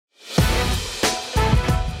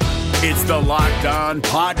It's the Locked On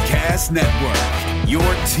Podcast Network, your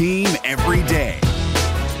team every day.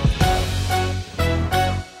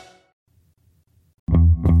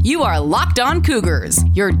 You are Locked On Cougars,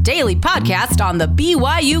 your daily podcast on the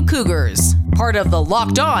BYU Cougars, part of the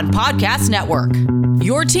Locked On Podcast Network,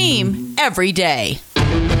 your team every day.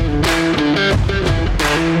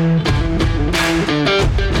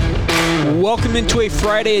 Welcome into a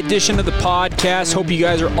Friday edition of the podcast. Hope you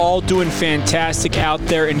guys are all doing fantastic out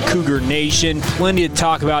there in Cougar Nation. Plenty to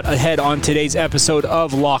talk about ahead on today's episode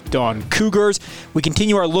of Locked On Cougars. We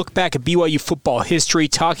continue our look back at BYU football history,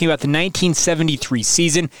 talking about the 1973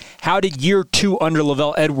 season. How did year two under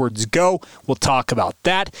Lavelle Edwards go? We'll talk about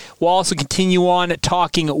that. We'll also continue on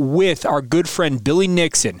talking with our good friend Billy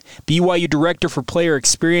Nixon, BYU Director for Player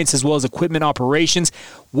Experience as well as Equipment Operations.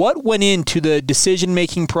 What went into the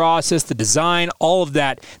decision-making process, the design, all of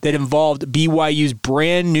that involved BYU's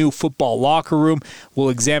brand new football locker room. We'll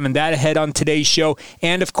examine that ahead on today's show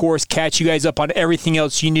and, of course, catch you guys up on everything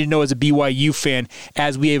else you need to know as a BYU fan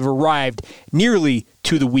as we have arrived nearly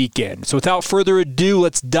to the weekend. So without further ado,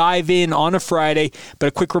 let's dive in on a Friday. But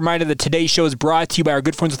a quick reminder that today's show is brought to you by our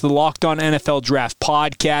good friends with the Locked On NFL Draft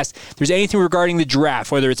Podcast. If there's anything regarding the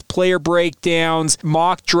draft, whether it's player breakdowns,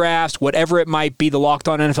 mock drafts, whatever it might be, the Locked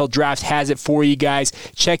On NFL Draft has it for you guys.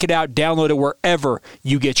 Check it out, download it wherever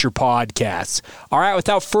you get your podcasts. All right,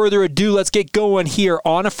 without further ado, let's get going here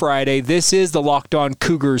on a Friday. This is the Locked On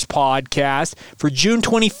Cougars podcast for June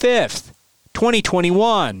 25th,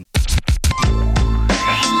 2021.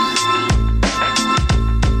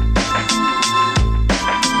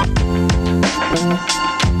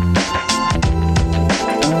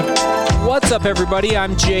 What's up, everybody?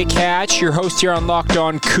 I'm Jake Hatch, your host here on Locked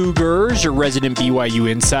On Cougars, your resident BYU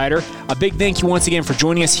insider. A big thank you once again for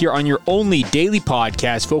joining us here on your only daily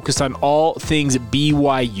podcast focused on all things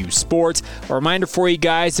BYU sports. A reminder for you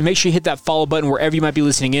guys to make sure you hit that follow button wherever you might be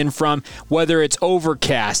listening in from, whether it's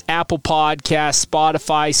Overcast, Apple Podcasts,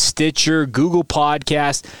 Spotify, Stitcher, Google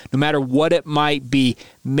Podcasts, no matter what it might be.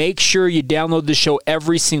 Make sure you download the show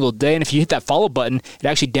every single day, and if you hit that follow button, it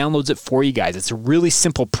actually downloads it for you guys. It's a really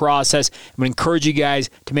simple process. I'm going to encourage you guys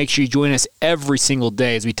to make sure you join us every single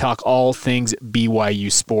day as we talk all things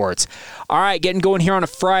BYU sports. All right, getting going here on a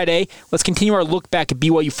Friday. Let's continue our look back at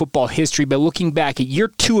BYU football history by looking back at year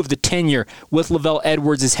two of the tenure with Lavelle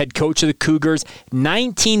Edwards as head coach of the Cougars.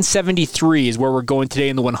 1973 is where we're going today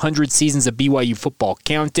in the 100 seasons of BYU football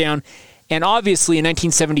countdown. And obviously, in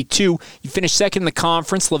 1972, you finished second in the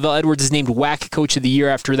conference. Lavelle Edwards is named WAC Coach of the Year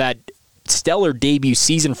after that stellar debut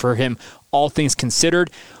season for him, all things considered.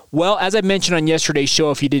 Well, as I mentioned on yesterday's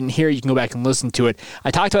show, if you didn't hear it, you can go back and listen to it.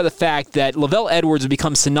 I talked about the fact that Lavelle Edwards would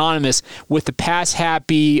become synonymous with the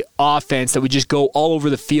pass-happy offense that would just go all over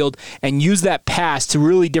the field and use that pass to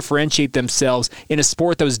really differentiate themselves in a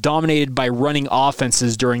sport that was dominated by running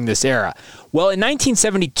offenses during this era. Well, in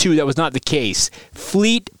 1972, that was not the case.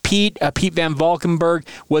 Pete Van Valkenburg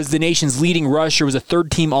was the nation's leading rusher, was a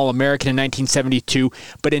third-team All-American in 1972.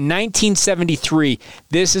 But in 1973,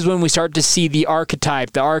 this is when we start to see the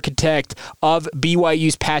archetype, the architect of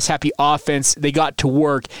BYU's pass-happy offense. They got to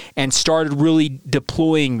work and started really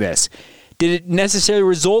deploying this. Did it necessarily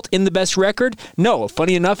result in the best record? No.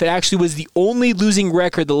 Funny enough, it actually was the only losing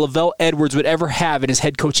record that Lavelle Edwards would ever have in his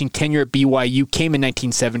head coaching tenure at BYU, came in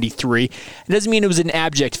 1973. It doesn't mean it was an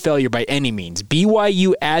abject failure by any means.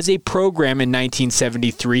 BYU as a program in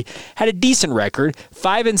 1973 had a decent record,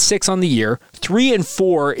 5-6 on the year,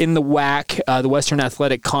 3-4 in the WAC, the Western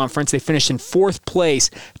Athletic Conference. They finished in fourth place,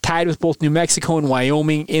 tied with both New Mexico and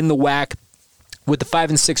Wyoming in the WAC. With the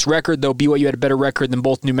 5-6 record, though, BYU had a better record than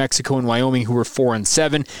both New Mexico and Wyoming, who were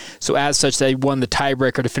 4-7. So as such, they won the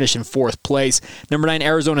tiebreaker to finish in fourth place. Number 9,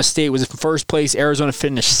 Arizona State was in first place. Arizona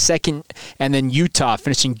finished second, and then Utah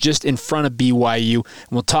finishing just in front of BYU. And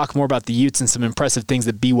we'll talk more about the Utes and some impressive things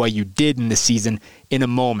that BYU did in this season in a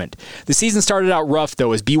moment. The season started out rough,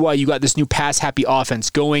 though, as BYU got this new pass-happy offense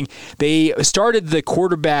going. They started the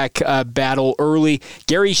quarterback battle early.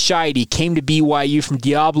 Gary Scheide came to BYU from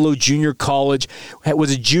Diablo Junior College, was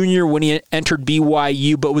a junior when he entered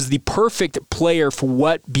BYU, but was the perfect player for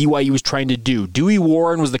what BYU was trying to do. Dewey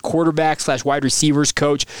Warren was the quarterback/wide receivers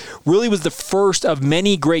coach, really was the first of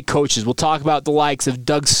many great coaches. We'll talk about the likes of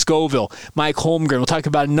Doug Scoville, Mike Holmgren. We'll talk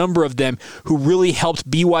about a number of them who really helped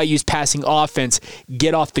BYU's passing offense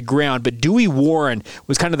get off the ground. But Dewey Warren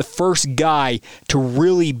was kind of the first guy to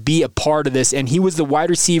really be a part of this, and he was the wide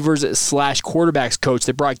receivers/quarterbacks coach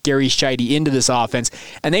that brought Gary Scheide into this offense,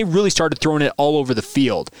 and they really started throwing it all over the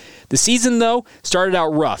field. The season, though, started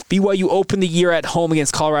out rough. BYU opened the year at home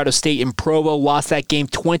against Colorado State in Provo, lost that game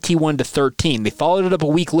 21-13. They followed it up a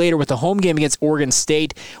week later with a home game against Oregon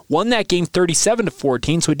State, won that game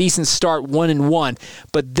 37-14, so a decent start, 1-1.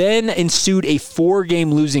 But then ensued a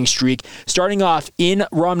 4-game losing streak, starting off in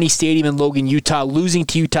Romney Stadium in Logan, Utah, losing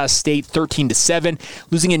to Utah State 13-7,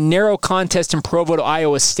 losing a narrow contest in Provo to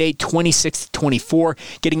Iowa State 26-24,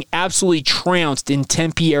 getting absolutely trounced in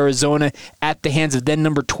Tempe, Arizona at the hands of then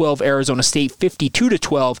number 12 Arizona State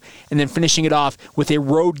 52-12, and then finishing it off with a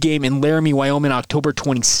road game in Laramie, Wyoming, October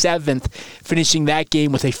 27th, finishing that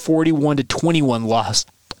game with a 41-21 loss.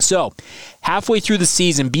 So, halfway through the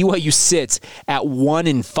season, BYU sits at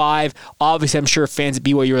 1-5. Obviously, I'm sure fans at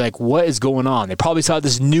BYU are like, what is going on? They probably saw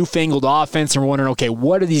this newfangled offense and were wondering, okay,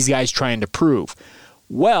 what are these guys trying to prove?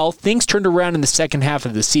 Well, things turned around in the second half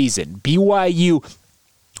of the season. BYU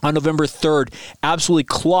on November 3rd, absolutely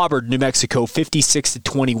clobbered New Mexico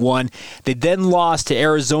 56-21. They then lost to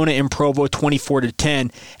Arizona in Provo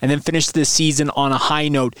 24-10, and then finished the season on a high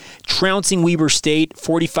note, trouncing Weber State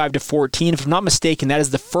 45-14. If I'm not mistaken, that is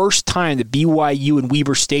the first time that BYU and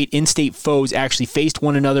Weber State, in-state foes, actually faced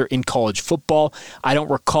one another in college football. I don't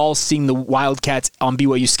recall seeing the Wildcats on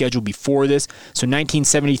BYU's schedule before this. So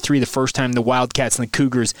 1973, the first time the Wildcats and the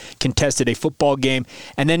Cougars contested a football game,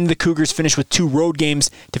 and then the Cougars finished with 2 road games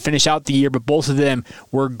to finish out the year, but both of them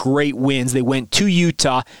were great wins. They went to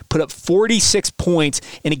Utah, put up 46 points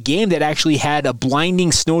in a game that actually had a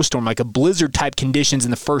blinding snowstorm, like a blizzard-type conditions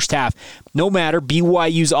in the first half. No matter,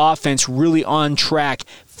 BYU's offense really on track.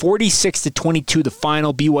 46-22 the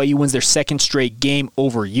final. BYU wins their second straight game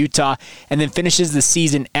over Utah, and then finishes the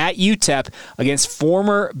season at UTEP against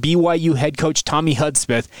former BYU head coach Tommy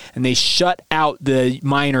Hudspeth, and they shut out the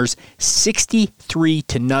Miners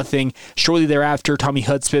 63-0. Shortly thereafter, Tommy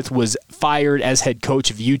Hudspeth was fired as head coach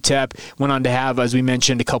of UTEP, went on to have, as we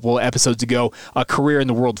mentioned a couple of episodes ago, a career in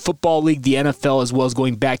the World Football League, the NFL, as well as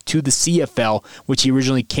going back to the CFL, which he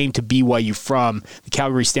originally came to BYU from. The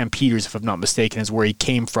Calgary Stampeders, if I'm not mistaken, is where he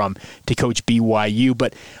came from to coach BYU.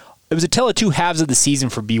 But it was a tale of two halves of the season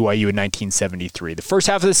for BYU in 1973. The first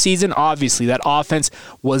half of the season, obviously, that offense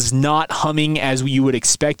was not humming as you would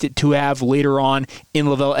expect it to have later on in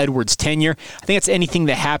Lavelle Edwards' tenure. I think that's anything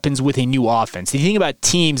that happens with a new offense. If you think about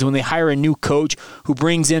teams, when they hire a new coach who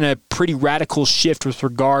brings in a pretty radical shift with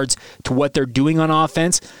regards to what they're doing on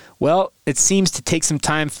offense, well, it seems to take some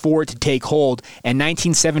time for it to take hold. And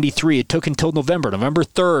 1973, it took until November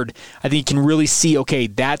 3rd, I think you can really see, okay,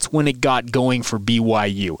 that's when it got going for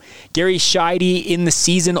BYU. Gary Scheide in the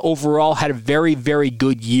season overall had a very, very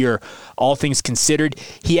good year, all things considered.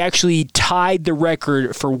 He actually tied the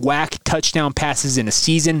record for WAC touchdown passes in a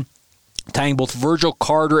season, tying both Virgil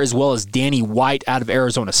Carter as well as Danny White out of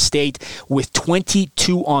Arizona State with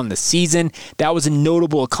 22 on the season. That was a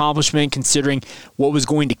notable accomplishment considering what was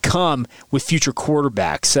going to come with future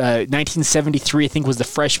quarterbacks. 1973, I think, was the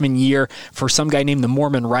freshman year for some guy named the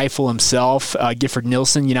Mormon Rifle himself, Gifford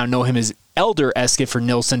Nilsson. You now know him as Elder S. Gifford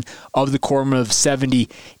Nilsson of the Quorum of 70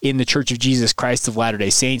 in the Church of Jesus Christ of Latter-day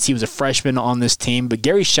Saints. He was a freshman on this team, but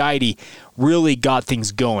Gary Scheide really got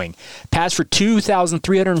things going. Passed for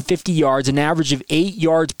 2,350 yards, an average of 8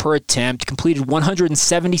 yards per attempt, completed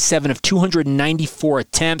 177 of 294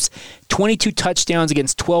 attempts, 22 touchdowns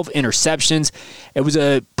against 12 interceptions. It was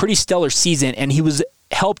a pretty stellar season, and he was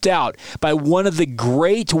helped out by one of the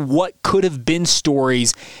great what could have been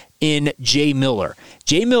stories in Jay Miller.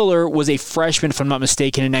 Jay Miller was a freshman, if I'm not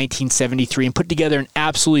mistaken, in 1973 and put together an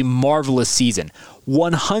absolutely marvelous season.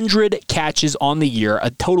 100 catches on the year,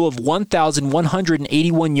 a total of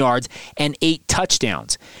 1,181 yards, and 8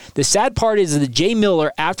 touchdowns. The sad part is that Jay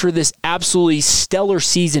Miller, after this absolutely stellar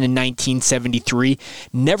season in 1973,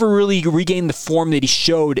 never really regained the form that he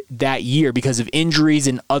showed that year because of injuries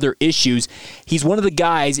and other issues. He's one of the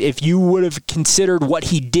guys, if you would have considered what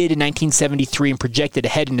he did in 1973 and projected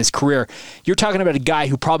ahead in his career, you're talking about a guy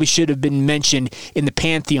who probably should have been mentioned in the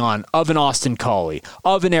pantheon of an Austin Collie,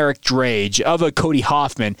 of an Eric Drage, of a Cody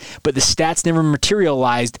Hoffman, but the stats never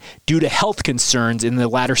materialized due to health concerns in the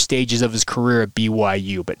latter stages of his career at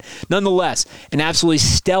BYU. But nonetheless, an absolutely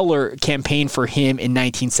stellar campaign for him in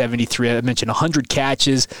 1973. I mentioned 100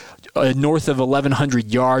 catches, north of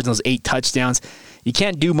 1,100 yards, and those 8 touchdowns. You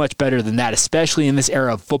can't do much better than that, especially in this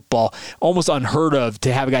era of football. Almost unheard of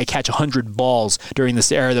to have a guy catch 100 balls during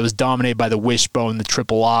this era that was dominated by the wishbone, the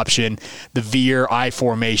triple option, the veer, I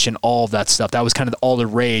formation, all of that stuff. That was kind of all the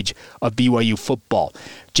rage of BYU football.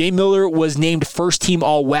 Jay Miller was named first-team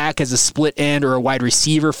All-WAC as a split end or a wide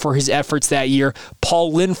receiver for his efforts that year.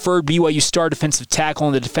 Paul Linford, BYU star defensive tackle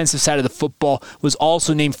on the defensive side of the football, was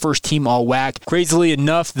also named first-team All-WAC. Crazily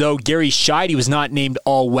enough, though, Gary Scheide was not named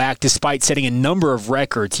All-WAC despite setting a number of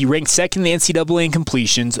records. He ranked second in the NCAA in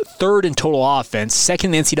completions, third in total offense,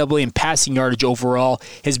 second in the NCAA in passing yardage overall.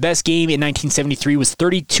 His best game in 1973 was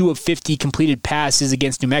 32 of 50 completed passes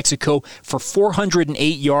against New Mexico for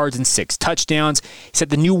 408 yards and 6 touchdowns. He set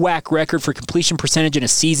the new WAC record for completion percentage in a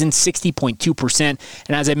season, 60.2%.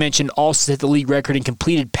 And as I mentioned, also set the league record in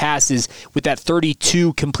completed passes with that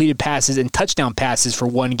 32 completed passes and touchdown passes for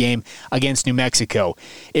one game against New Mexico.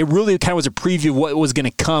 It really kind of was a preview of what was going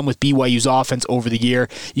to come with BYU's offense over the year.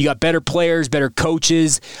 You got better players, better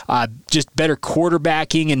coaches, just better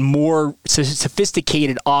quarterbacking and more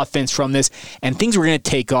sophisticated offense from this, and things were going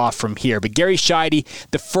to take off from here. But Gary Scheide,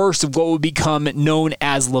 the first of what would become known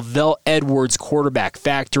as Lavelle Edwards quarterback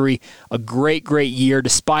factory, a great year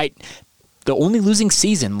despite the only losing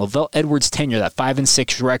season, Lavelle Edwards' tenure, that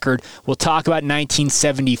 5-6 record. We'll talk about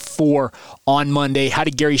 1974 on Monday. How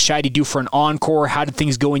did Gary Scheide do for an encore? How did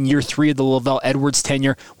things go in year 3 of the Lavelle Edwards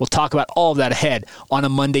tenure? We'll talk about all of that ahead on a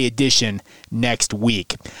Monday edition next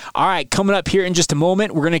week. All right, coming up here in just a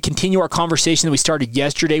moment, we're going to continue our conversation that we started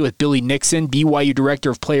yesterday with Billy Nixon, BYU Director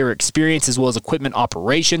of Player Experience as well as Equipment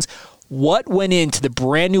Operations. What went into the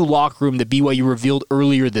brand new locker room that BYU revealed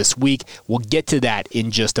earlier this week? We'll get to that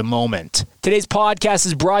in just a moment. Today's podcast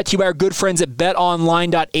is brought to you by our good friends at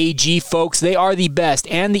betonline.ag, folks. They are the best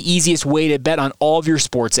and the easiest way to bet on all of your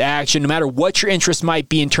sports action, no matter what your interest might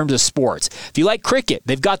be in terms of sports. If you like cricket,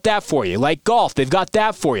 they've got that for you. Like golf, they've got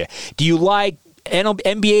that for you. Do you like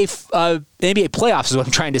NBA playoffs is what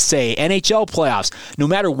I'm trying to say, NHL playoffs. No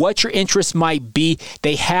matter what your interest might be,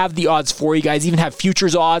 they have the odds for you guys. Even have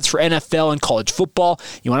futures odds for NFL and college football.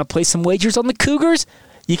 You want to play some wagers on the Cougars?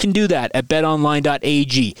 You can do that at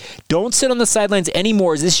betonline.ag. Don't sit on the sidelines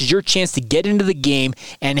anymore, as this is your chance to get into the game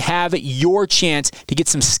and have your chance to get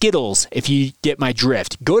some Skittles, if you get my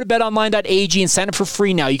drift. Go to betonline.ag and sign up for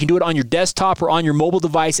free now. You can do it on your desktop or on your mobile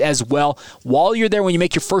device as well. While you're there, when you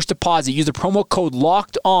make your first deposit, use the promo code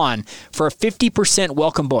LOCKEDON for a 50%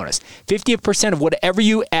 welcome bonus. 50% of whatever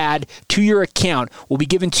you add to your account will be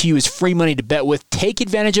given to you as free money to bet with. Take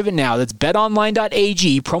advantage of it now. That's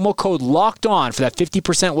betonline.ag, promo code LOCKEDON for that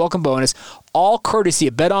 50% welcome bonus, all courtesy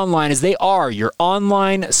of BetOnline, as they are your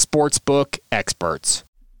online sportsbook experts.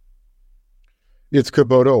 It's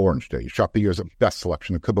Kubota Orange Day. Shop the year's best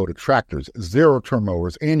selection of Kubota tractors, zero-turn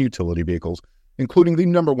mowers, and utility vehicles, including the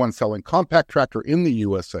 #1 selling compact tractor in the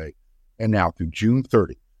USA. And now through June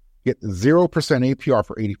 30, get 0% APR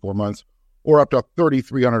for 84 months or up to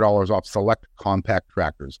 $3,300 off select compact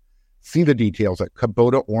tractors. See the details at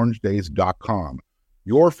KubotaOrangeDays.com.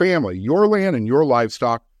 Your family, your land, and your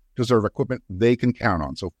livestock deserve equipment they can count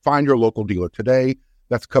on. So find your local dealer today.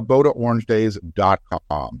 That's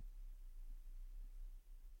KubotaOrangeDays.com.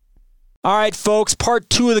 All right, folks,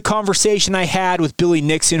 part 2 of the conversation I had with Billy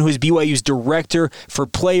Nixon, who is BYU's Director for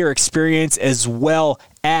Player Experience as well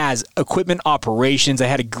as Equipment Operations. I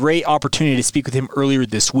had a great opportunity to speak with him earlier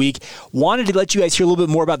this week. Wanted to let you guys hear a little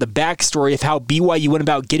bit more about the backstory of how BYU went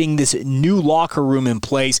about getting this new locker room in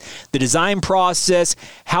place, the design process,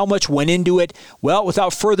 how much went into it. Well,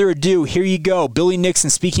 without further ado, here you go. Billy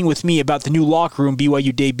Nixon speaking with me about the new locker room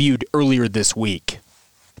BYU debuted earlier this week.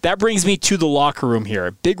 That brings me to the locker room here.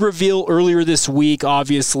 Big reveal earlier this week,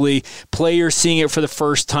 obviously. Players seeing it for the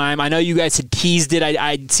first time. I know you guys had teased it.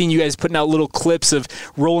 I'd seen you guys putting out little clips of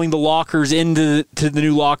rolling the lockers into the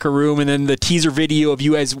new locker room and then the teaser video of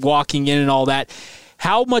you guys walking in and all that.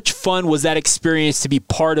 How much fun was that experience to be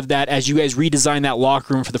part of that as you guys redesigned that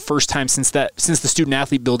locker room for the first time since the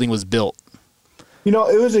student-athlete building was built? You know,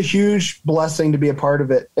 it was a huge blessing to be a part of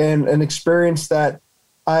it and an experience that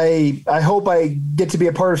I hope I get to be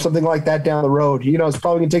a part of something like that down the road. You know, it's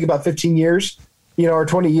probably going to take about 15 years, or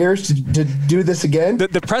 20 years to do this again.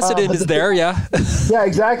 The precedent is there, yeah. Yeah,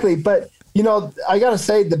 exactly. But, I got to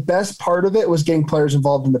say the best part of it was getting players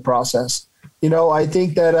involved in the process. I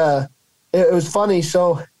think that it was funny.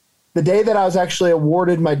 So the day that I was actually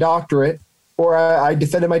awarded my doctorate or I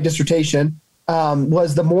defended my dissertation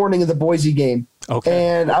was the morning of the Boise game. Okay.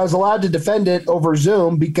 And I was allowed to defend it over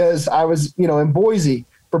Zoom because I was, in Boise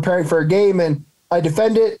preparing for a game, and I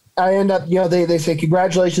defend it. I end up, they say,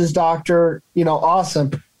 congratulations, doctor, awesome.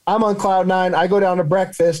 I'm on cloud 9. I go down to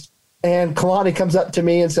breakfast, and Kalani comes up to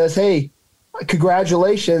me and says, hey,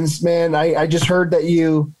 congratulations, man. I just heard that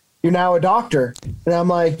you're now a doctor. And I'm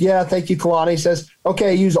like, yeah, thank you, Kalani. He says,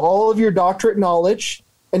 okay, use all of your doctorate knowledge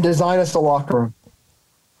and design us a locker room.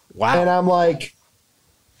 Wow. And I'm like,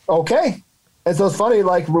 okay. And so it's funny,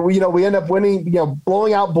 like, we end up winning,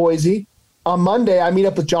 blowing out Boise. On Monday, I meet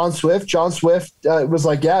up with John Swift. John Swift was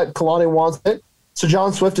like, yeah, Kalani wants it. So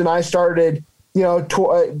John Swift and I started,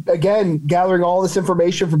 again, gathering all this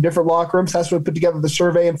information from different locker rooms. That's when we put together the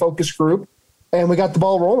survey and focus group, and we got the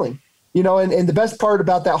ball rolling. And the best part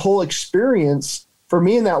about that whole experience for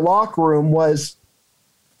me in that locker room was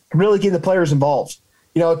really getting the players involved.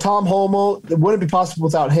 Tom Homo, it wouldn't be possible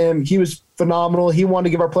without him. He was phenomenal. He wanted to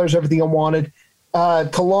give our players everything they wanted.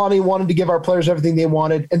 Kalani wanted to give our players everything they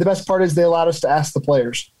wanted. And the best part is they allowed us to ask the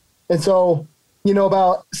players. And so,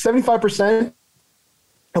 about 75%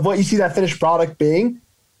 of what you see that finished product being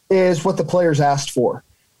is what the players asked for.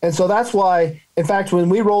 And so that's why, in fact, when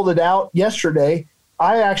we rolled it out yesterday,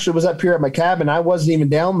 I actually was up here at my cabin. I wasn't even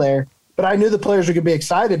down there, but I knew the players were going to be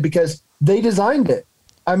excited because they designed it.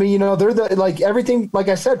 I mean, they're everything, like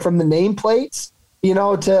I said, from the nameplates,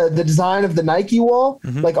 to the design of the Nike wall,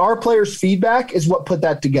 like our players' feedback is what put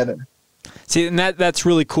that together. See, and that's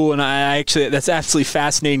really cool, and that's absolutely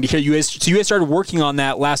fascinating to hear. You guys started working on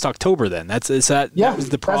that last October. Then that was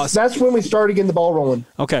the process. That's when we started getting the ball rolling.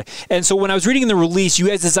 Okay, and so when I was reading in the release, you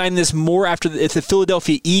guys designed this more after the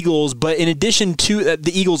Philadelphia Eagles, but in addition to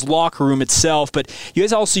the Eagles locker room itself, but you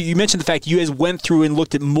guys you mentioned the fact you guys went through and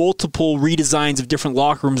looked at multiple redesigns of different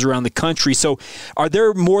locker rooms around the country. So, are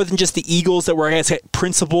there more than just the Eagles that were,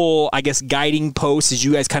 principal, guiding posts as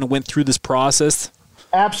you guys kind of went through this process?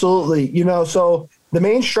 Absolutely. So the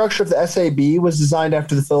main structure of the SAB was designed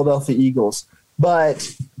after the Philadelphia Eagles, but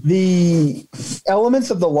the elements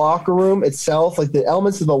of the locker room itself, like the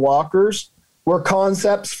elements of the lockers, were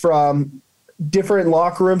concepts from different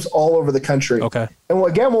locker rooms all over the country. Okay. And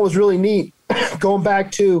what was really neat, going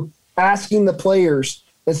back to asking the players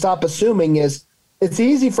and stop assuming, is it's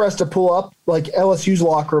easy for us to pull up like LSU's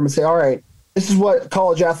locker room and say, all right, this is what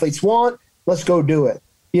college athletes want. Let's go do it.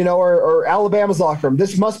 Or Alabama's locker room.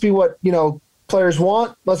 This must be what, players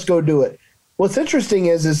want. Let's go do it. What's interesting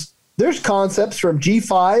is there's concepts from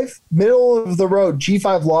G5, middle of the road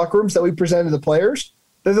G5 locker rooms that we presented to the players.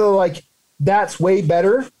 They're like, that's way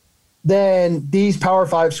better than these Power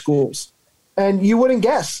 5 schools. And you wouldn't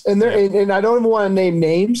guess. And and I don't even want to name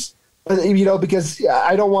names, because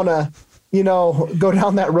I don't want to, go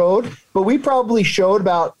down that road. But we probably showed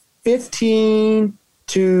about 15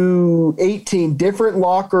 to 18 different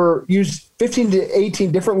use 15 to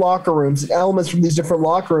 18 different locker rooms, elements from these different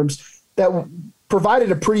locker rooms that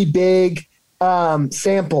provided a pretty big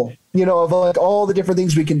sample, of like all the different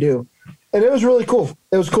things we can do. And it was really cool.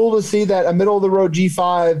 It was cool to see that a middle of the road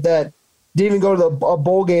G5 that didn't even go to a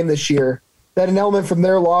bowl game this year, that an element from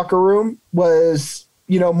their locker room was,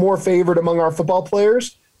 more favored among our football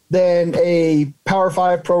players than a Power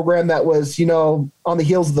 5 program that was, on the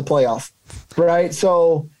heels of the playoff. Right.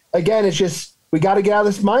 So again, it's just, we got to get out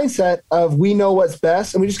of this mindset of we know what's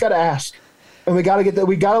best, and we just got to ask, and we got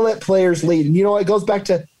to let players lead. And it goes back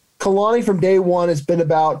to Kalani from day one has been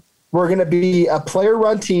about, we're going to be a player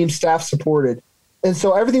run team, staff supported. And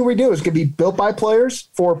so everything we do is going to be built by players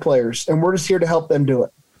for players. And we're just here to help them do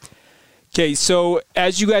it. Okay, so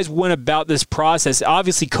as you guys went about this process,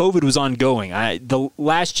 obviously COVID was ongoing. The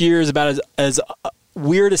last year is about as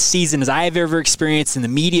weird a season as I have ever experienced in the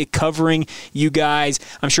media covering you guys.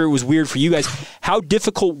 I'm sure it was weird for you guys. How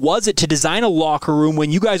difficult was it to design a locker room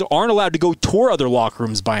when you guys aren't allowed to go tour other locker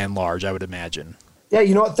rooms by and large, I would imagine? Yeah,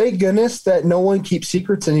 thank goodness that no one keeps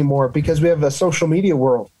secrets anymore because we have a social media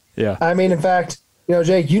world. Yeah. I mean, in fact,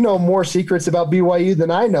 Jake, you know more secrets about BYU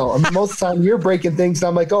than I know. I mean, most of the time you're breaking things and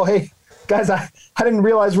I'm like, oh, hey, guys, I didn't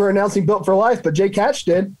realize we were announcing Built for Life, but Jake Hatch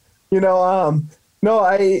did. No,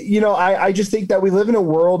 I just think that we live in a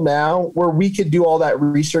world now where we could do all that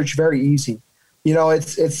research very easy.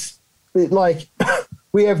 It's like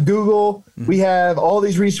we have Google, we have all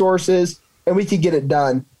these resources, and we could get it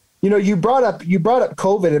done. You brought up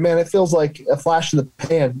COVID, and man, it feels like a flash in the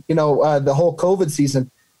pan. The whole COVID season.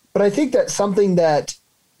 But I think that something that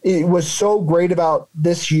it was so great about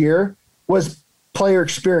this year was player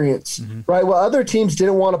experience, right? Well, other teams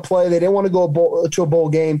didn't want to play. They didn't want to go to a bowl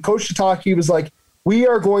game. Coach Shiitake was like, we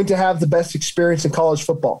are going to have the best experience in college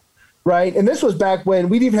football, right? And this was back when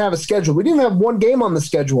we didn't even have a schedule. We didn't even have one game on the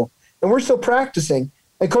schedule, and we're still practicing.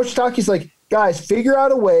 And Coach Shitake's like, guys, figure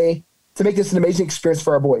out a way to make this an amazing experience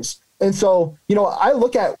for our boys. And so, I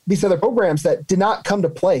look at these other programs that did not come to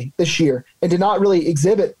play this year and did not really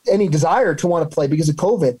exhibit any desire to want to play because of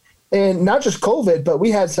COVID. And not just COVID, but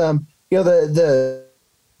we had some, the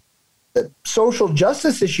social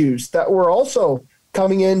justice issues that were also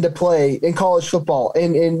coming into play in college football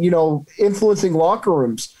and influencing locker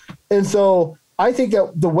rooms. And so I think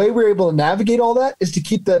that the way we're able to navigate all that is to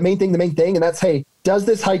keep the main thing, and that's, hey, does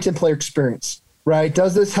this heighten player experience, right?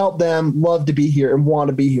 Does this help them love to be here and want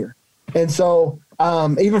to be here? And so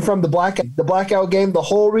even from the blackout game, the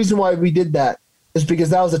whole reason why we did that is because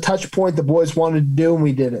that was a touch point the boys wanted to do, and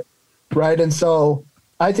we did it, right? And so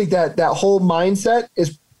I think that whole mindset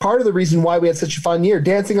is part of the reason why we had such a fun year,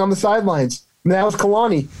 dancing on the sidelines. I mean, that was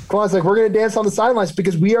Kalani. Kalani's like, we're going to dance on the sidelines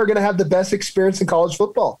because we are going to have the best experience in college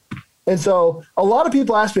football. And so a lot of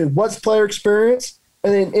people ask me, what's player experience?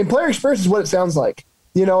 And then player experience is what it sounds like.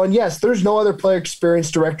 And yes, there's no other player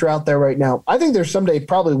experience director out there right now. I think there someday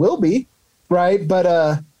probably will be, right?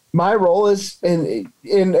 But my role is,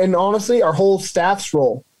 and honestly, our whole staff's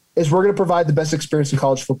role is we're going to provide the best experience in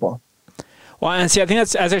college football. Well, and see, I think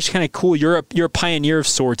that's actually kind of cool. You're a pioneer of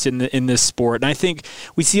sorts in this sport, and I think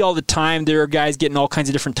we see all the time there are guys getting all kinds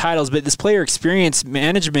of different titles, but this player experience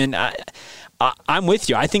management, I'm with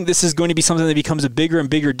you. I think this is going to be something that becomes a bigger and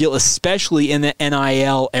bigger deal, especially in the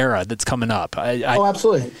NIL era that's coming up.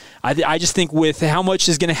 Absolutely. I just think with how much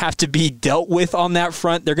is going to have to be dealt with on that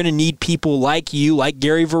front, they're going to need people like you, like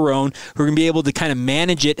Gary Verone, who are going to be able to kind of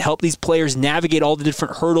manage it, help these players navigate all the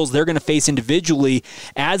different hurdles they're going to face individually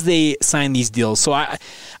as they sign these deals. So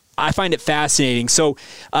I find it fascinating. So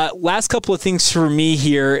last couple of things for me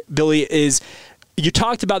here, Billy, is you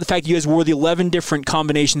talked about the fact you guys wore the 11 different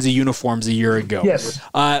combinations of uniforms a year ago. Yes.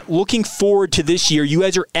 Looking forward to this year, you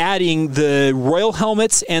guys are adding the Royal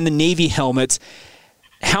helmets and the Navy helmets.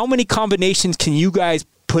 How many combinations can you guys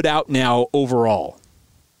put out now overall?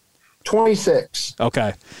 26.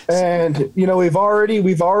 Okay. And we've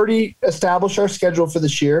already established our schedule for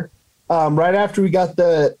this year. Right after we got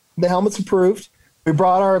the helmets approved, we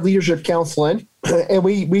brought our leadership council in, and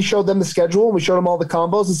we showed them the schedule, and we showed them all the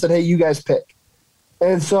combos and said, hey, you guys pick.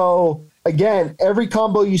 And so, again, every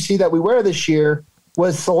combo you see that we wear this year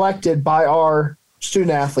was selected by our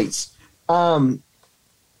student athletes. And,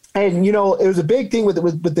 it was a big thing with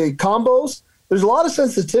the combos. There's a lot of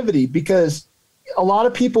sensitivity because a lot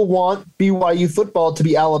of people want BYU football to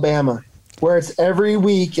be Alabama, where it's every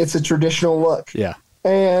week it's a traditional look. Yeah.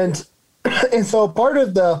 And so part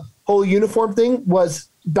of the whole uniform thing was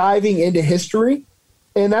diving into history.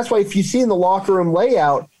 And that's why if you see in the locker room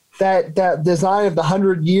layout, that design of the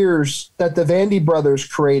 100 years that the Vandy brothers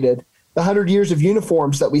created, the 100 years of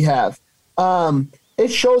uniforms that we have,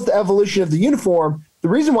 it shows the evolution of the uniform. The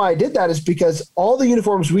reason why I did that is because all the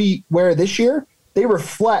uniforms we wear this year, they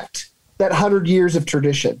reflect that 100 years of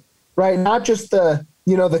tradition, right? Not just the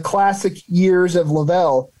classic years of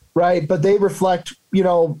Lavelle, right? But they reflect,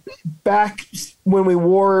 back when we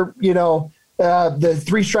wore, the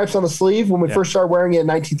 3 stripes on the sleeve when we first started wearing it in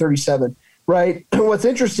 1937. Right. What's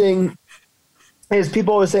interesting is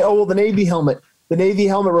people always say, oh, well, the Navy helmet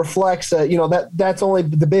reflects, that's only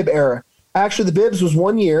the bib era. Actually, the bibs was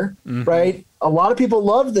 1 year, right? A lot of people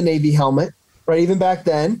loved the Navy helmet, right, even back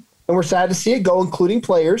then, and we're sad to see it go, including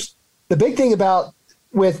players. The big thing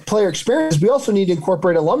with player experience, we also need to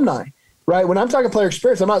incorporate alumni, right? When I'm talking player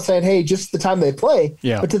experience, I'm not saying, hey, just the time they play,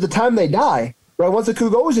 but to the time they die, right? Once a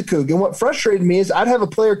Coug, always a Coug. And what frustrated me is I'd have a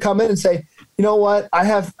player come in and say, you know what, I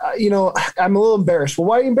have, I'm a little embarrassed. Well,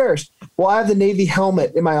 why are you embarrassed? Well, I have the Navy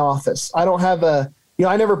helmet in my office. I don't have I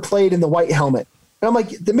never played in the white helmet. And I'm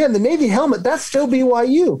like, man, the Navy helmet, that's still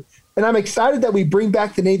BYU. And I'm excited that we bring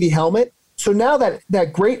back the Navy helmet. So now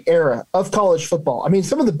that great era of college football, I mean,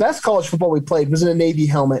 some of the best college football we played was in a Navy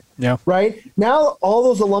helmet, right? Now all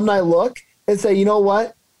those alumni look and say, you know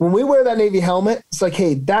what, when we wear that Navy helmet, it's like,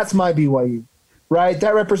 hey, that's my BYU, right?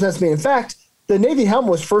 That represents me. In fact, the Navy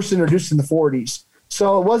helmet was first introduced in the 40s.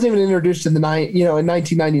 So it wasn't even introduced in in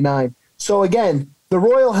 1999. So again, the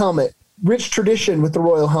Royal helmet, rich tradition with the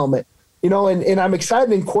Royal helmet, and I'm excited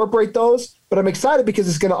to incorporate those, but I'm excited because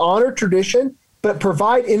it's going to honor tradition, but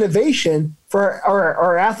provide innovation for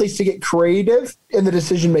our athletes to get creative in the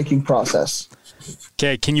decision-making process.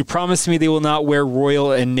 Okay. Can you promise me they will not wear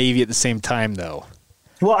Royal and Navy at the same time, though?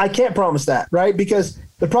 Well, I can't promise that, right? Because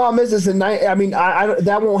the problem is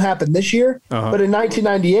that won't happen this year. But in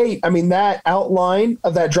 1998, that outline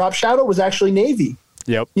of that drop shadow was actually Navy.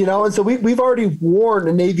 Yep. And so we've already worn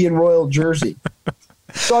a Navy and Royal jersey.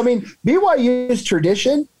 So, BYU's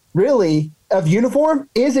tradition, really, of uniform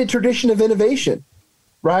is a tradition of innovation,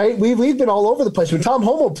 right? We've been all over the place. When Tom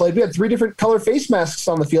Homo played, we had 3 different color face masks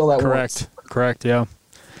on the field at once. Correct, yeah.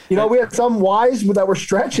 We had some Ys that were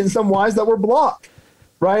stretch and some Ys that were block.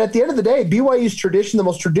 Right. At the end of the day, BYU's tradition, the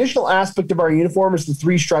most traditional aspect of our uniform is the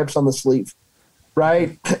 3 stripes on the sleeve.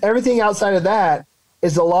 Right. Everything outside of that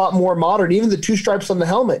is a lot more modern. Even the 2 stripes on the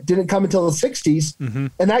helmet didn't come until the 60s.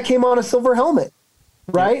 And that came on a silver helmet.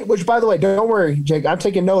 Right? Which, by the way, don't worry, Jake. I'm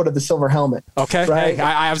taking note of the silver helmet. Okay. Right? Hey,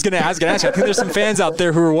 I was gonna ask you. I think there's some fans out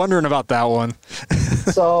there who are wondering about that one.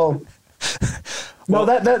 So,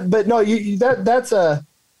 that's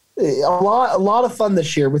a lot of fun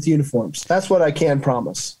this year with uniforms. That's what I can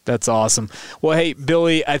promise. That's awesome. Well, hey,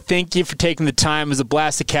 Billy, I thank you for taking the time. It was a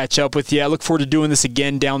blast to catch up with you. I look forward to doing this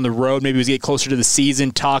again down the road. Maybe as we get closer to the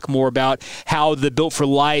season, talk more about how the Built for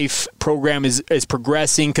Life program is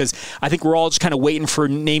progressing, because I think we're all just kind of waiting for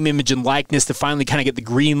name, image, and likeness to finally kind of get the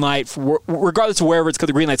green light, regardless of wherever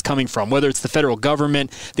the green light's coming from, whether it's the federal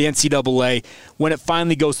government, the NCAA. When it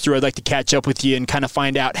finally goes through, I'd like to catch up with you and kind of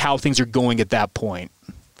find out how things are going at that point.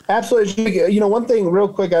 Absolutely. One thing real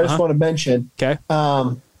quick I just want to mention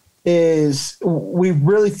is we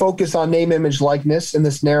really focus on name, image, likeness in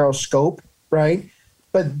this narrow scope, right?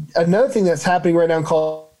 But another thing that's happening right now in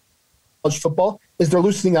college football is they're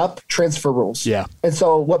loosening up transfer rules. Yeah. And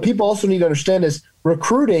so what people also need to understand is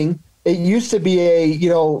recruiting, it used to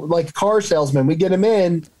be like car salesman. We get them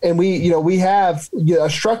in and we have a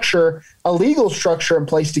structure, a legal structure in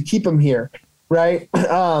place to keep them here, right?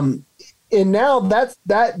 And now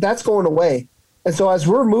that's going away. And so as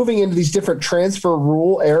we're moving into these different transfer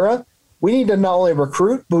rule era, we need to not only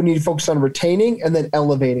recruit, but we need to focus on retaining and then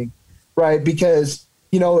elevating, right? Because,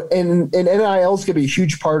 and NIL is going to be a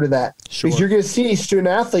huge part of that. Sure. Because you're going to see student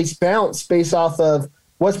athletes bounce based off of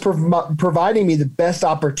what's providing me the best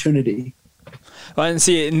opportunity.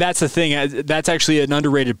 And that's the thing. That's actually an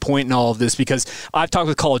underrated point in all of this, because I've talked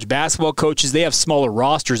with college basketball coaches. They have smaller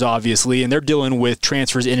rosters, obviously, and they're dealing with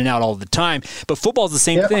transfers in and out all the time. But football is the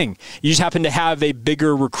same thing. You just happen to have a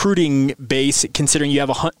bigger recruiting base, considering you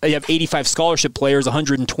have 85 scholarship players,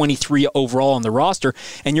 123 overall on the roster.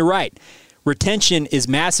 And you're right. Retention is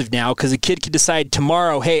massive now, because a kid could decide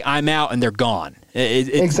tomorrow, hey, I'm out, and they're gone.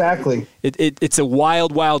 Exactly. It's a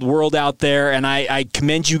wild, wild world out there, and I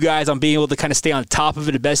commend you guys on being able to kind of stay on top of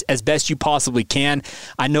it as best you possibly can.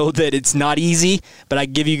 I know that it's not easy, but I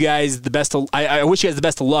give you guys the best. I wish you guys the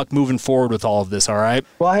best of luck moving forward with all of this, all right?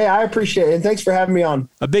 Well, hey, I appreciate it, and thanks for having me on.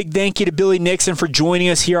 A big thank you to Billy Nixon for joining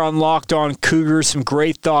us here on Locked On Cougars. Some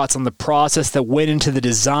great thoughts on the process that went into the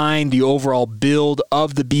design, the overall build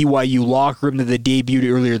of the BYU locker room that they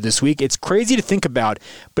debuted earlier this week. It's crazy to think about,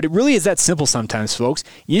 but it really is that simple sometimes, folks.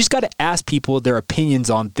 You just got to ask people their opinions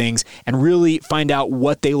on things and really find out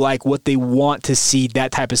what they like, what they want to see,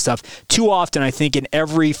 that type of stuff. Too often, I think, in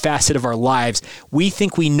every facet of our lives, we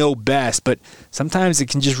think we know best, but sometimes it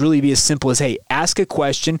can just really be as simple as, hey, ask a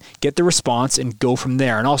question, get the response, and go from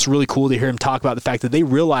there. And also really cool to hear him talk about the fact that they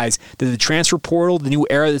realize that the transfer portal, the new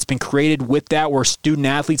era that's been created with that, where student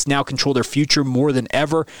athletes now control their future more than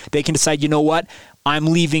ever, they can decide, you know what, I'm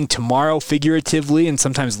leaving tomorrow, figuratively and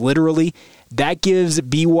sometimes literally. That gives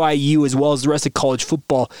BYU, as well as the rest of college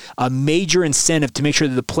football, a major incentive to make sure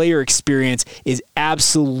that the player experience is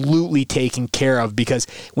absolutely taken care of, because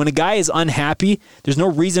when a guy is unhappy, there's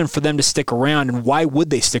no reason for them to stick around, and why would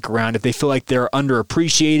they stick around if they feel like they're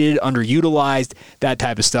underappreciated, underutilized, that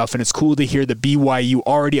type of stuff. And it's cool to hear that BYU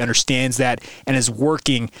already understands that and is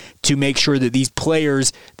working to make sure that these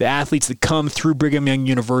players, the athletes that come through Brigham Young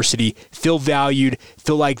University, feel valued,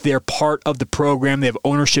 feel like they're part of the program, they have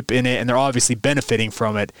ownership in it, and they're obviously benefiting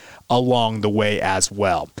from it along the way as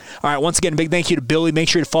well. All right, once again, a big thank you to Billy. Make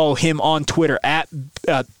sure to follow him on Twitter at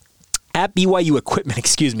BYU Equipment,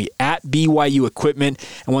 at BYU Equipment.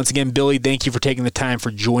 And once again, Billy, thank you for taking the time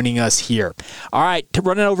for joining us here. All right,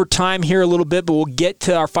 running over time here a little bit, but we'll get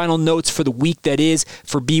to our final notes for the week that is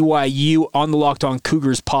for BYU on the Locked On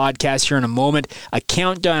Cougars podcast here in a moment. A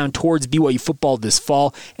countdown towards BYU football this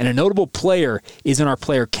fall, and a notable player is in our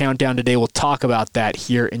player countdown today. We'll talk about that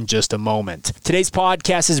here in just a moment. Today's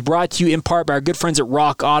podcast is brought to you in part by our good friends at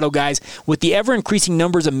Rock Auto, guys. With the ever-increasing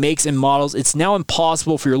numbers of makes and models, it's now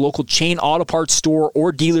impossible for your local chain auto parts store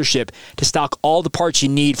or dealership to stock all the parts you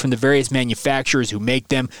need from the various manufacturers who make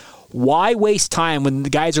them. Why waste time when the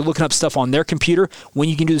guys are looking up stuff on their computer when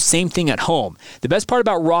you can do the same thing at home? The best part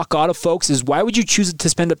about Rock Auto, folks, is why would you choose to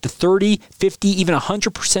spend up to 30, 50, even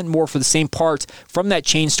 100% more for the same parts from that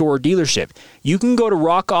chain store or dealership? You can go to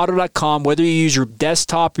rockauto.com, whether you use your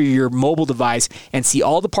desktop or your mobile device, and see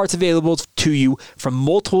all the parts available to you from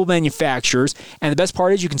multiple manufacturers. And the best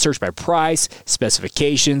part is you can search by price,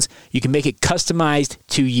 specifications. You can make it customized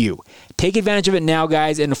to you. Take advantage of it now,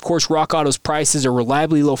 guys. And of course, Rock Auto's prices are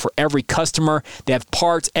reliably low for every customer. They have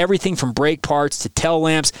parts, everything from brake parts to tail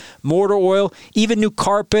lamps, motor oil, even new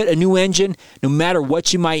carpet, a new engine. No matter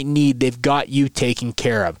what you might need, they've got you taken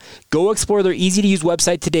care of. Go explore their easy-to-use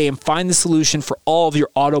website today and find the solution for all of your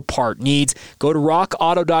auto part needs. Go to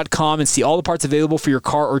rockauto.com and see all the parts available for your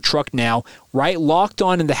car or truck now. Right, Locked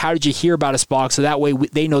On in the How Did You Hear About Us box, so that way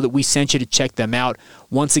they know that we sent you to check them out.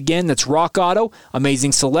 Once again, that's Rock Auto.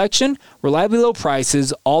 Amazing selection, reliably low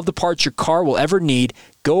prices, all the parts your car will ever need.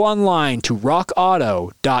 Go online to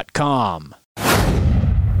rockauto.com.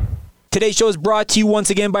 Today's show is brought to you once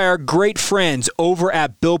again by our great friends over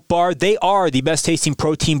at Built Bar. They are the best tasting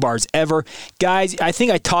protein bars ever. Guys, I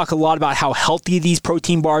think I talk a lot about how healthy these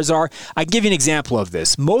protein bars are. I give you an example of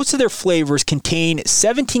this. Most of their flavors contain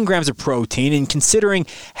 17 grams of protein, and considering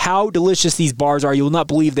how delicious these bars are, you will not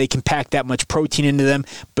believe they can pack that much protein into them.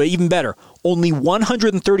 But even better, only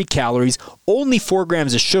 130 calories, only 4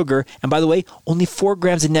 grams of sugar, and by the way, only 4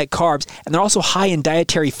 grams of net carbs, and they're also high in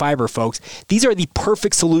dietary fiber, folks. These are the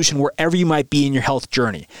perfect solution wherever you might be in your health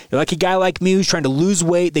journey. You're like a guy like me who's trying to lose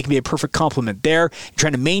weight, they can be a perfect complement there. You're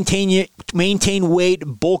trying to maintain weight,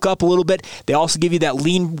 bulk up a little bit, they also give you that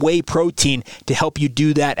lean whey protein to help you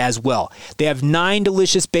do that as well. They have 9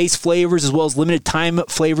 delicious base flavors as well as limited time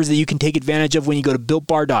flavors that you can take advantage of when you go to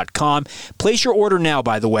BuiltBar.com. Place your order now,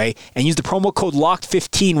 by the way, and use the promo code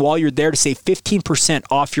LOCKED15 while you're there to save 15%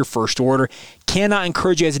 off your first order. Cannot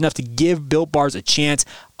encourage you guys enough to give Built Bars a chance.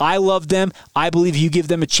 I love them. I believe if you give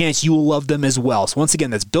them a chance, you will love them as well. So once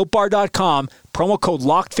again, that's BuiltBar.com, promo code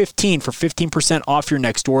LOCKED15 for 15% off your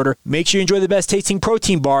next order. Make sure you enjoy the best tasting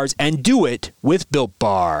protein bars and do it with Built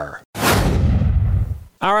Bar.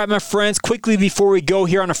 All right, my friends, quickly before we go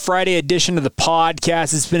here on a Friday edition of the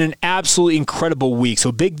podcast, it's been an absolutely incredible week.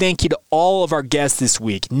 So big thank you to all of our guests this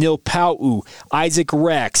week. Neil Pau'u, Isaac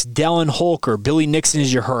Rex, Dallin Holker, Billy Nixon,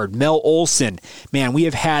 as you heard, Mel Olson. Man, we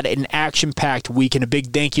have had an action-packed week, and a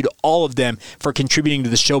big thank you to all of them for contributing to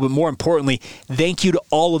the show. But more importantly, thank you to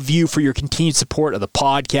all of you for your continued support of the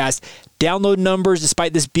podcast. Download numbers,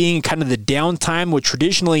 despite this being kind of the downtime, which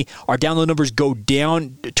traditionally our download numbers go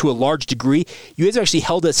down to a large degree, you guys actually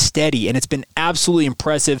held us steady, and it's been absolutely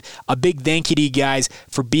impressive. A big thank you to you guys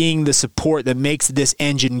for being the support that makes this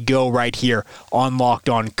engine go right here on Locked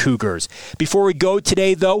On Cougars. Before we go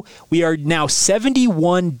today, though, we are now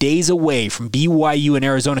 71 days away from BYU and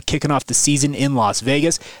Arizona kicking off the season in Las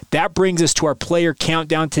Vegas. That brings us to our player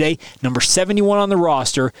countdown today. Number 71 on the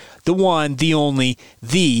roster, the one, the only,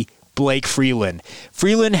 the Blake Freeland.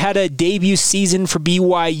 Freeland had a debut season for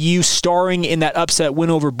BYU, starring in that upset win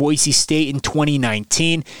over Boise State in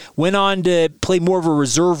 2019. Went on to play more of a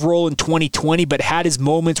reserve role in 2020, but had his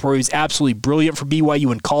moments where he was absolutely brilliant for BYU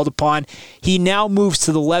when called upon. He now moves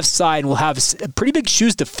to the left side and will have pretty big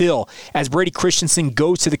shoes to fill as Brady Christensen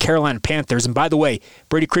goes to the Carolina Panthers. And by the way,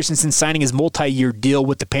 Brady Christensen signing his multi-year deal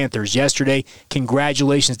with the Panthers yesterday.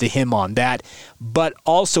 Congratulations to him on that. But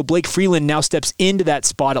also, Blake Freeland now steps into that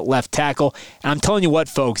spot at left tackle. And I'm telling you what,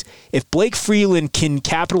 folks, if Blake Freeland can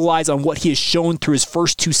capitalize on what he has shown through his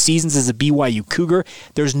first 2 seasons as a BYU Cougar,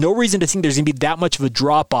 there's no reason to think there's going to be that much of a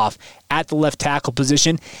drop-off at the left tackle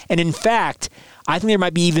position. And in fact, I think there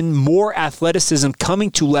might be even more athleticism coming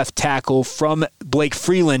to left tackle from Blake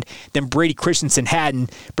Freeland than Brady Christensen had.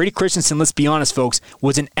 And Brady Christensen, let's be honest, folks,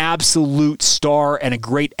 was an absolute star and a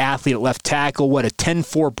great athlete at left tackle. What a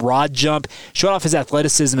 10-4 broad jump. Showed off his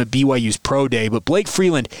athleticism at BYU's pro day. But Blake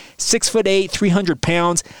Freeland, 6'8", 300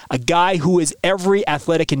 pounds, a guy who is every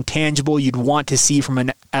athletic intangible you'd want to see from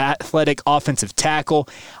an athletic offensive tackle.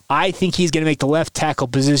 I think he's going to make the left tackle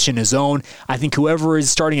position his own. I think whoever is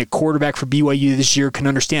starting at quarterback for BYU this year can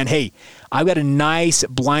understand, hey, I've got a nice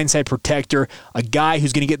blindside protector, a guy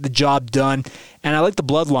who's going to get the job done, and I like the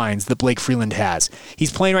bloodlines that Blake Freeland has.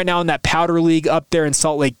 He's playing right now in that Powder League up there in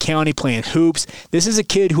Salt Lake County playing hoops. This is a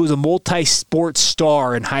kid who was a multi-sport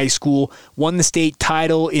star in high school, won the state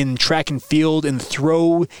title in track and field, in the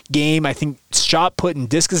throw game, I think shot put and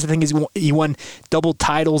discus, I think he won double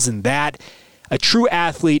titles in that. A true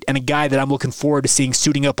athlete and a guy that I'm looking forward to seeing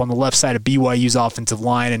suiting up on the left side of BYU's offensive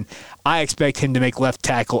line, and I expect him to make left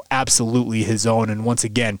tackle absolutely his own. And once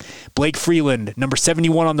again, Blake Freeland, number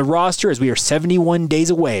 71 on the roster, as we are 71 days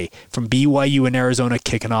away from BYU and Arizona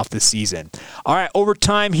kicking off the season. All right,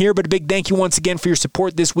 overtime here, but a big thank you once again for your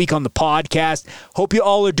support this week on the podcast. Hope you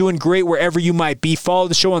all are doing great wherever you might be. Follow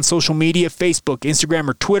the show on social media, Facebook, Instagram,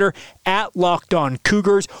 or Twitter, at Locked On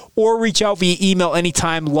Cougars, or reach out via email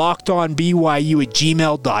anytime, LockedOnBYU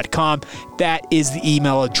byu@gmail.com. That is the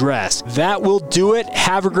email address. That will do it.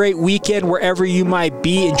 Have a great weekend wherever you might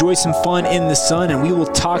be. Enjoy some fun in the sun, and we will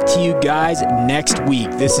talk to you guys next week.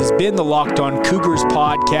 This has been the Locked On Cougars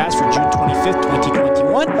podcast for June 25th,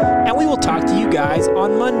 2021, and we will talk to you guys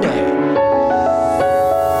on Monday.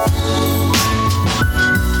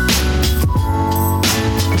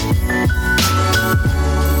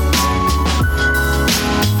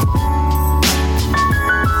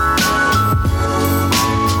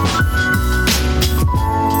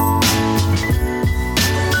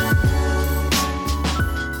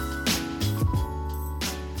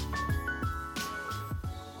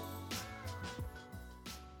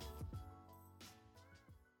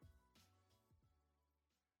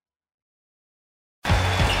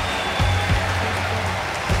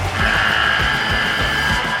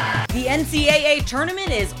 The NCAA tournament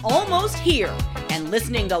is almost here, and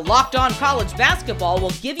listening to Locked On College Basketball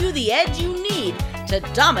will give you the edge you need to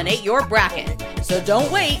dominate your bracket. So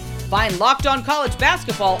don't wait. Find Locked On College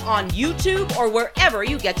Basketball on YouTube or wherever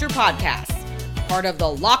you get your podcasts. Part of the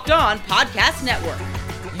Locked On Podcast Network.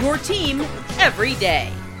 Your team every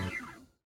day.